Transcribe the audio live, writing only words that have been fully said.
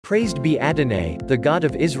Praised be Adonai, the God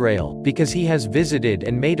of Israel, because he has visited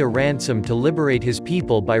and made a ransom to liberate his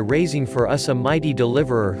people by raising for us a mighty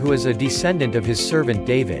deliverer who is a descendant of his servant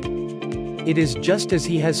David. It is just as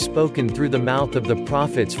he has spoken through the mouth of the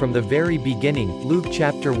prophets from the very beginning. Luke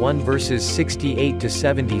chapter 1 verses 68 to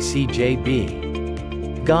 70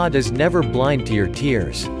 CJB. God is never blind to your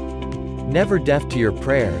tears, never deaf to your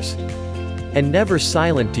prayers, and never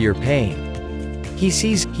silent to your pain. He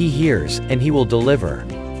sees, he hears, and he will deliver.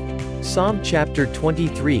 Psalm chapter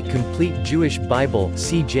 23 Complete Jewish Bible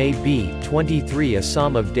CJB 23 A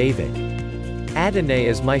Psalm of David. Adonai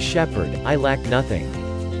is my shepherd, I lack nothing.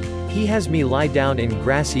 He has me lie down in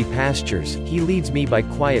grassy pastures, he leads me by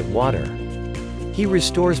quiet water. He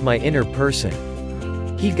restores my inner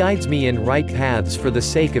person. He guides me in right paths for the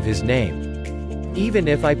sake of his name. Even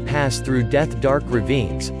if I pass through death-dark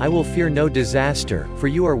ravines, I will fear no disaster, for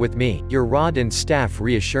you are with me, your rod and staff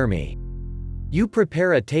reassure me. You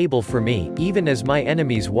prepare a table for me, even as my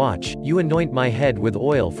enemies watch, you anoint my head with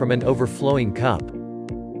oil from an overflowing cup.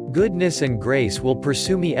 Goodness and grace will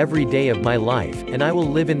pursue me every day of my life, and I will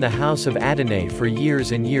live in the house of Adonai for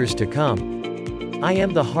years and years to come. I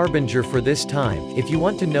am the harbinger for this time. If you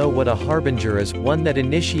want to know what a harbinger is, one that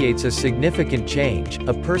initiates a significant change,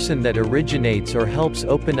 a person that originates or helps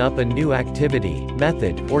open up a new activity,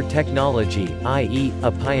 method, or technology, i.e.,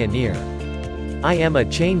 a pioneer. I am a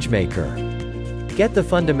changemaker. Get the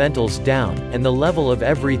fundamentals down, and the level of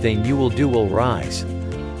everything you will do will rise.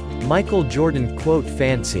 Michael Jordan quote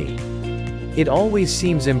Fancy. It always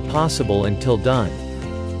seems impossible until done.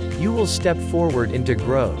 You will step forward into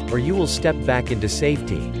growth, or you will step back into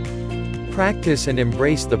safety. Practice and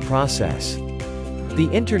embrace the process. The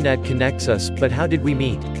internet connects us, but how did we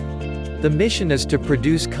meet? The mission is to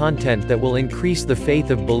produce content that will increase the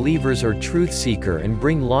faith of believers or truth seeker and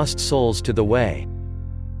bring lost souls to the way,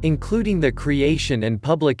 including the creation and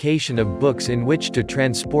publication of books in which to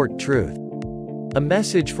transport truth. A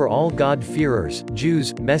message for all God-fearers,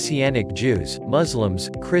 Jews, Messianic Jews, Muslims,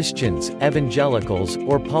 Christians, evangelicals,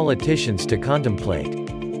 or politicians to contemplate.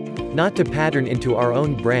 Not to pattern into our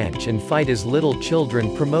own branch and fight as little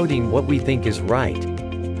children promoting what we think is right.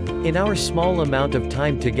 In our small amount of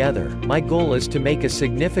time together, my goal is to make a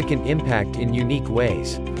significant impact in unique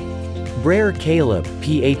ways. Brer Caleb,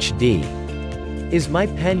 Ph.D. is my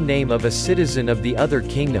pen name of a citizen of the other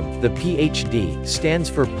kingdom. The Ph.D. stands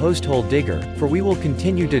for post-hole digger, for we will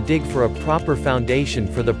continue to dig for a proper foundation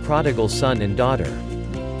for the prodigal son and daughter.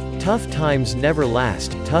 Tough times never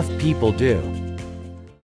last, tough people do.